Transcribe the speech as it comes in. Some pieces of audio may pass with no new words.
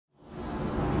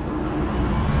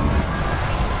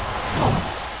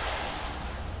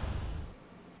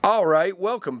All right,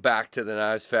 welcome back to the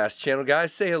KnivesFAST channel,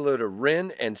 guys. Say hello to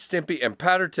Ren and Stimpy and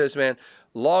Powder Toast Man,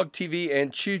 Log TV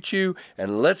and Choo Choo,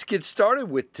 and let's get started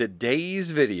with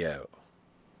today's video.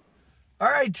 All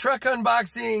right, truck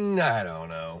unboxing, I don't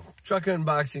know. Truck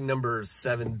unboxing number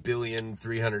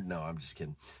 7,300,000,000. No, I'm just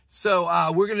kidding.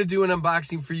 So we're going to do an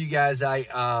unboxing for you guys. I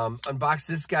unboxed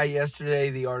this guy yesterday,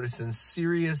 the Artisan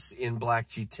Sirius in Black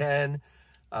G10.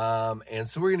 And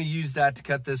so we're going to use that to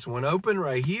cut this one open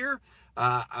right here.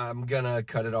 I'm going to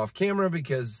cut it off camera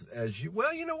because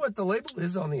well, you know what? The label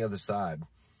is on the other side.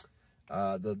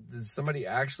 Somebody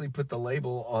actually put the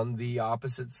label on the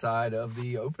opposite side of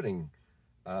the opening.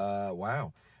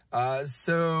 Wow.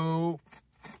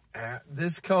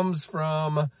 This comes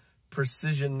from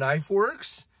Precision Knife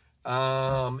Works.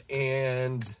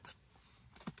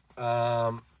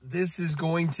 This is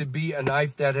going to be a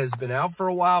knife that has been out for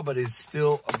a while, but is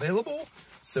still available.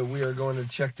 So we are going to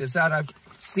check this out. I've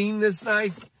seen this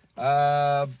knife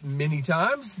many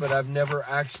times, but I've never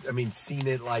actually, seen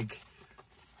it like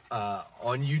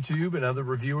on YouTube and other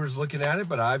reviewers looking at it,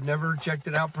 but I've never checked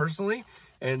it out personally.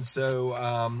 And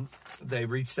so they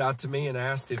reached out to me and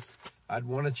asked if I'd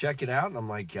want to check it out. And I'm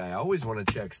like, I always want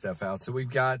to check stuff out. So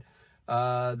we've got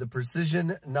the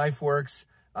Precision Knife Works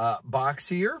box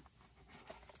here.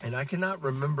 And I cannot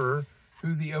remember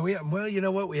who the OEM, well, you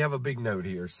know what? We have a big note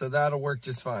here, so that'll work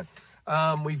just fine.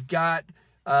 We've got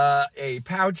a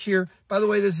pouch here. By the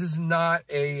way, this is not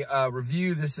a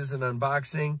review. This is an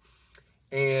unboxing.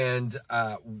 And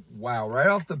wow, right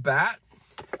off the bat,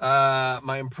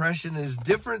 my impression is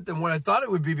different than what I thought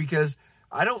it would be because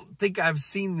I don't think I've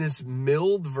seen this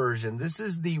milled version. This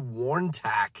is the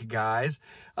Wharnetac, guys.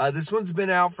 This one's been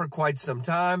out for quite some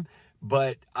time,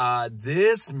 but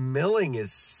this milling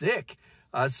is sick.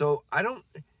 So I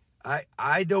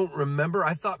don't remember.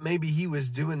 I thought maybe he was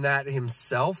doing that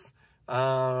himself.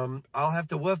 We'll have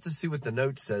to see what the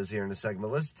note says here in a second,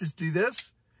 but let's just do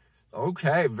this.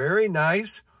 Okay, very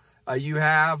nice. You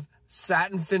have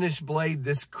satin finish blade,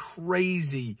 this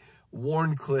crazy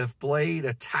Wharncliffe blade,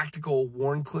 a tactical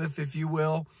Wharncliffe, if you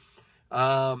will.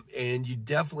 And you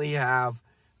definitely have,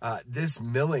 this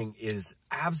milling is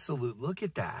absolute. Look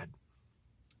at that.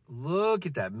 Look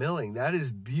at that milling. That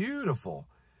is beautiful.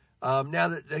 Now,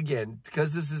 that again,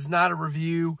 because this is not a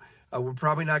review, we're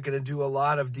probably not going to do a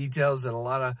lot of details and a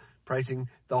lot of pricing.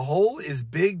 The hole is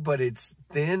big, but it's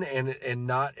thin and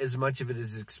not as much of it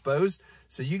is exposed.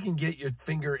 So you can get your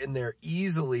finger in there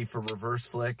easily for reverse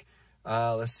flick.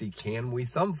 Let's see. Can we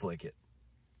thumb flick it?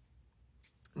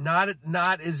 Not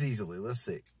as easily. Let's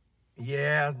see.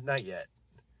 Yeah, not yet.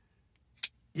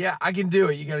 Yeah, I can do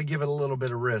it. You got to give it a little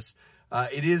bit of wrist.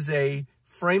 It is a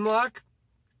frame lock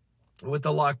with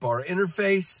the lock bar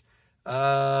interface,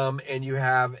 and you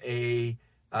have a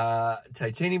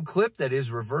titanium clip that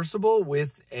is reversible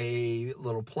with a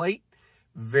little plate.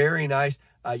 Very nice.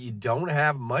 You don't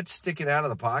have much sticking out of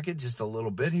the pocket, just a little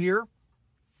bit here.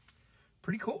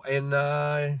 Pretty cool. And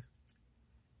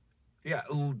yeah,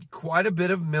 quite a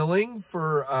bit of milling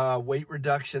for weight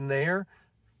reduction there.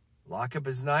 Lockup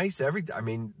is nice.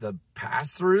 The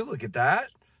pass-through, look at that.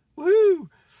 Woo!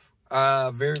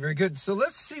 Very, very good. So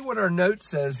let's see what our note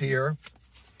says here.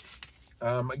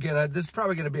 Again, this is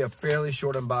probably going to be a fairly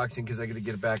short unboxing because I got to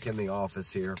get it back in the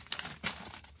office here.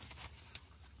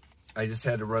 I just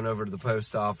had to run over to the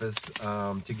post office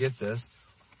to get this.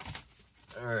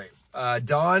 All right.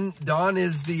 Don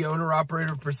is the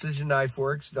owner-operator of Precision Knife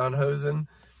Works, Don Hosen.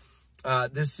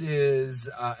 This is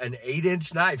an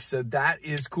 8-inch knife, so that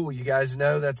is cool. You guys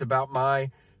know that's about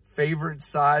my favorite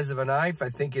size of a knife. I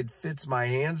think it fits my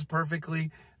hands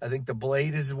perfectly. I think the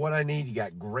blade is what I need. You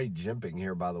got great jimping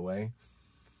here, by the way.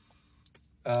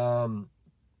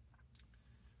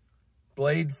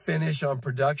 Blade finish on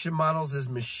production models is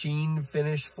machine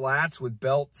finish flats with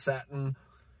belt satin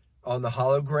on the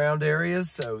hollow ground areas.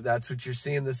 So that's what you're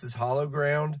seeing. This is hollow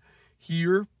ground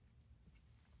here.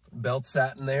 Belt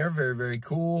satin there. Very, very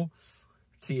cool.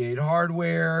 T8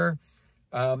 hardware.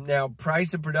 Now,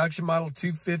 price of production model,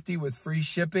 $250 with free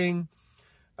shipping.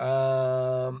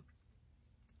 Now,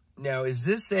 is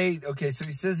this okay, so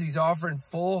he says he's offering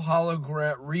full hollow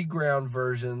reground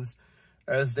versions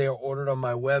as they are ordered on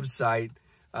my website.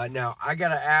 Now, I got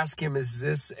to ask him, is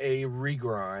this a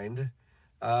regrind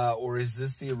or is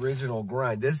this the original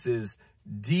grind? This is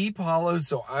deep hollow,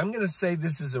 so I'm going to say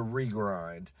this is a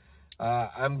regrind.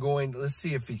 Let's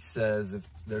see if he says, if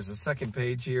there's a second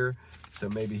page here, so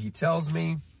maybe he tells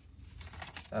me.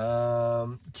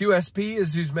 QSP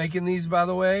is who's making these, by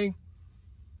the way.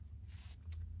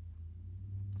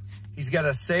 He's got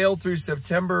a sale through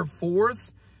September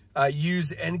 4th.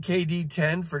 Use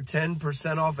NKD10 for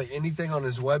 10% off of anything on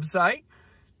his website.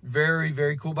 Very,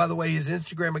 very cool. By the way, his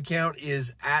Instagram account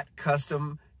is at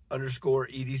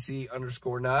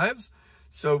custom_EDC_knives.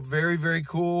 So very, very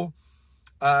cool.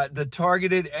 The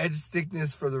targeted edge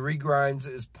thickness for the regrinds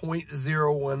is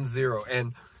 0.010.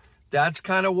 And that's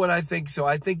kind of what I think. So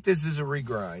I think this is a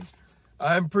regrind.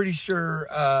 I'm pretty sure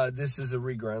this is a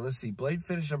regrind. Let's see. Blade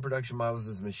finish on production models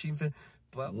is machine fit.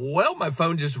 Well, my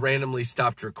phone just randomly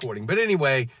stopped recording. But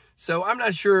anyway, so I'm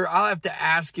not sure. I'll have to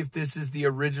ask if this is the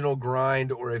original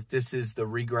grind or if this is the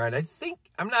regrind.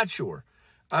 I'm not sure.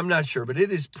 But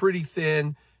it is pretty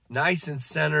thin, nice and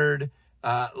centered.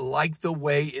 Like the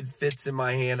way it fits in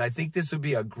my hand. I think this would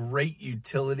be a great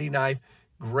utility knife,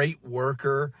 great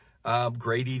worker,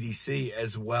 great EDC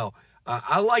as well.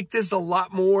 I like this a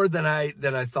lot more than I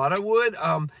thought I would.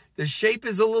 The shape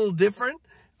is a little different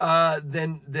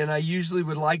than I usually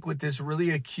would like with this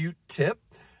really acute tip.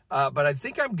 But I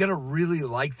think I'm gonna really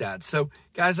like that. So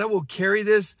guys, I will carry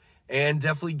this and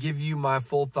definitely give you my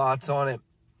full thoughts on it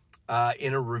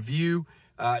in a review.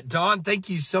 Don, thank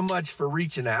you so much for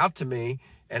reaching out to me.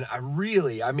 And I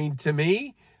mean, to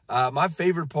me, my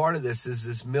favorite part of this is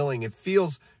this milling. It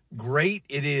feels great.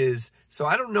 It is. So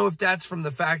I don't know if that's from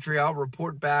the factory. I'll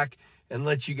report back and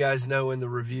let you guys know in the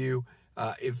review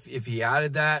if he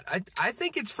added that. I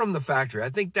think it's from the factory. I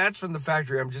think that's from the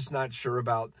factory. I'm just not sure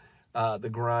about the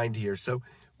grind here. So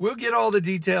we'll get all the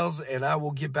details and I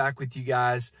will get back with you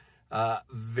guys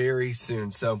very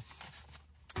soon. So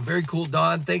very cool,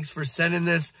 Don. Thanks for sending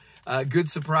this.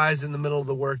 Good surprise in the middle of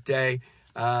the workday,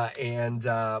 and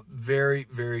very,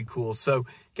 very cool. So,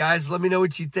 guys, let me know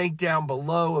what you think down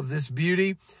below of this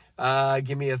beauty.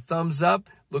 Give me a thumbs up.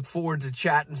 Look forward to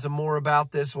chatting some more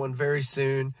about this one very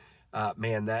soon.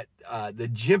 Man, the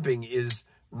jimping is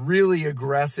really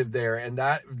aggressive there, and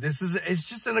it's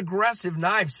just an aggressive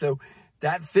knife. So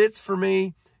that fits for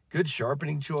me. Good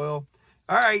sharpening choil.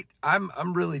 All right,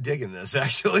 I'm really digging this,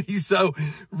 actually. So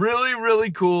really,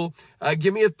 really cool.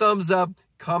 Give me a thumbs up.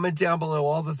 Comment down below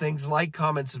all the things. Like,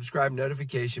 comment, subscribe,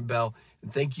 notification bell.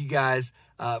 And thank you guys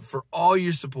for all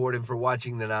your support and for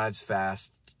watching the KnivesFAST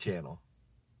channel.